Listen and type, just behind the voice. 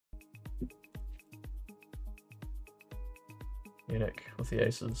Munich with the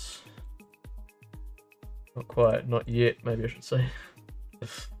aces. Not quite, not yet, maybe I should say.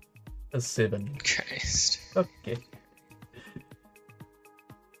 A 7. Christ. Okay.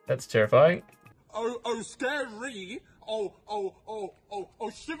 That's terrifying. Oh, scary. Oh,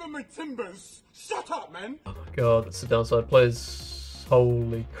 shiver my timbers. Shut up, man. Oh my god, that's the downside, please.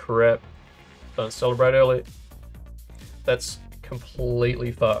 Holy crap. Don't celebrate early. That's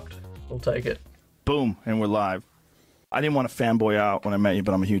completely fucked. We'll take it. Boom, and we're live. I didn't want to fanboy out when I met you,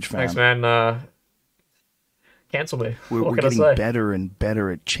 but I'm a huge fan. Thanks, man. Cancel me. We're getting better and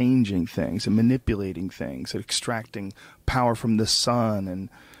better at changing things and manipulating things, at extracting power from the sun and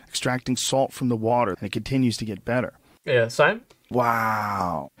extracting salt from the water, and it continues to get better. Yeah, same.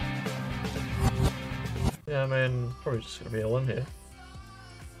 Wow. Yeah, I mean, probably just gonna be all in here.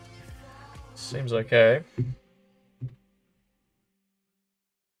 Seems okay.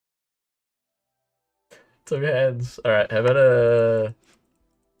 Two hands. Alright, how about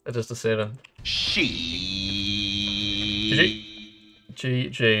just a 7?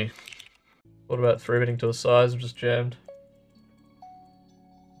 GG. What about 3-betting to a size? I'm just jammed.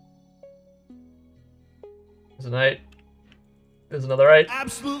 There's an 8. There's another 8.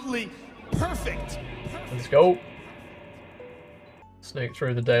 Absolutely perfect. Let's go. Sneak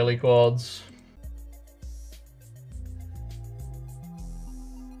through the daily quads.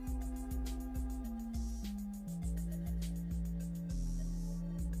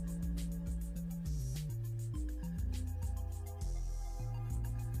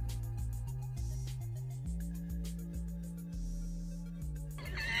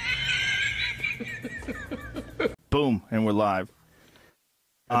 Boom, and we're live.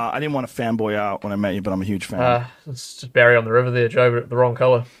 I didn't want to fanboy out when I met you, but I'm a huge fan. It's just Barry on the river there, Joe, but the wrong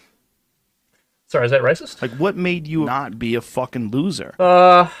colour. Sorry, is that racist? Like, what made you not be a fucking loser?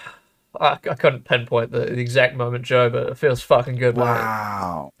 I couldn't pinpoint the exact moment, Joe, but it feels fucking good.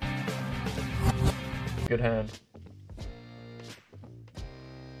 Wow. Mate. Good hand.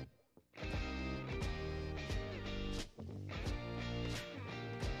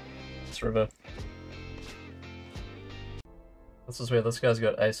 It's river. This is where this guy's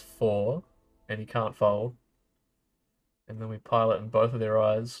got ace 4, and he can't fold. And then we pile it in both of their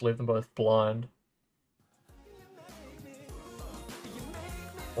eyes, leave them both blind.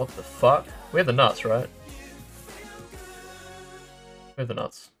 What the fuck? We have the nuts, right? We have the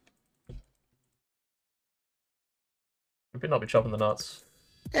nuts. We better not be chopping the nuts.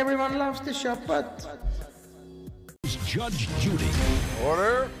 Everyone loves to shop, but... Judge Judy.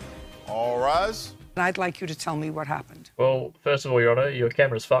 Order. All rise. I'd like you to tell me what happened. Well, first of all, Your Honor, your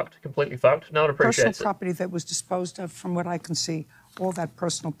camera's fucked. Completely fucked. No one appreciates it. Personal property that was disposed of, from what I can see, all that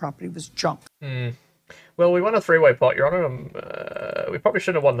personal property was junk. Well, we won a 3-way pot, Your Honor. We probably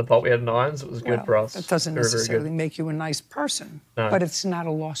shouldn't have won the pot. We had 9s. It was good for us. That doesn't very, necessarily very good. make you a nice person, No. but it's not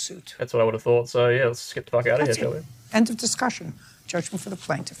a lawsuit. That's what I would have thought. So, yeah, let's get the fuck out of here, That's shall it. we? End of discussion. Judgment for the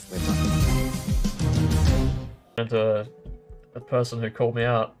plaintiff. We're done. And a person who called me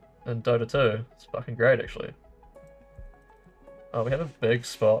out in Dota 2. It's fucking great, actually. Oh, we have a big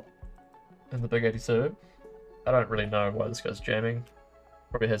spot in the big 82. I don't really know why this guy's jamming.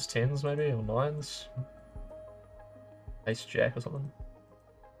 Probably has 10s maybe, or 9s. Ace Jack or something.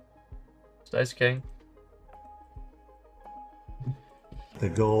 It's Ace King. The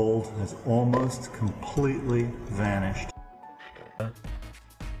gold has almost completely vanished.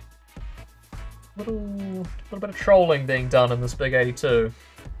 Little bit of trolling being done in this big 82.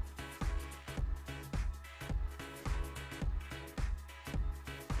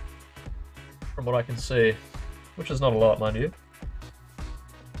 From what I can see, which is not a lot, mind you.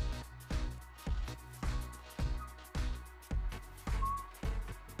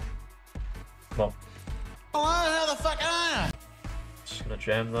 Come on. Oh, how the fuck am I? Just gonna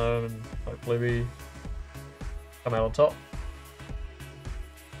jam though, and hopefully we come out on top.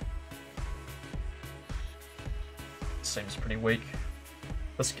 Seems pretty weak.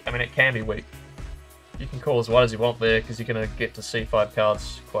 This, I mean, it can be weak. You can call as wide as you want there, because you're gonna get to C5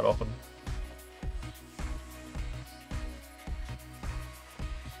 cards quite often.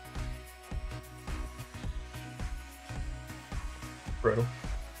 Brutal.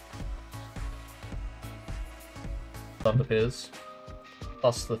 Thumb appears.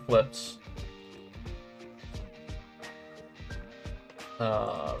 Plus the flips.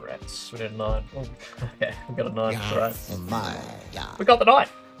 Ah, rats. We did a 9. Oh, okay, we got a 9. That's right. We got the 9.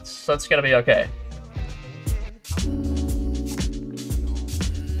 So it's gonna be okay.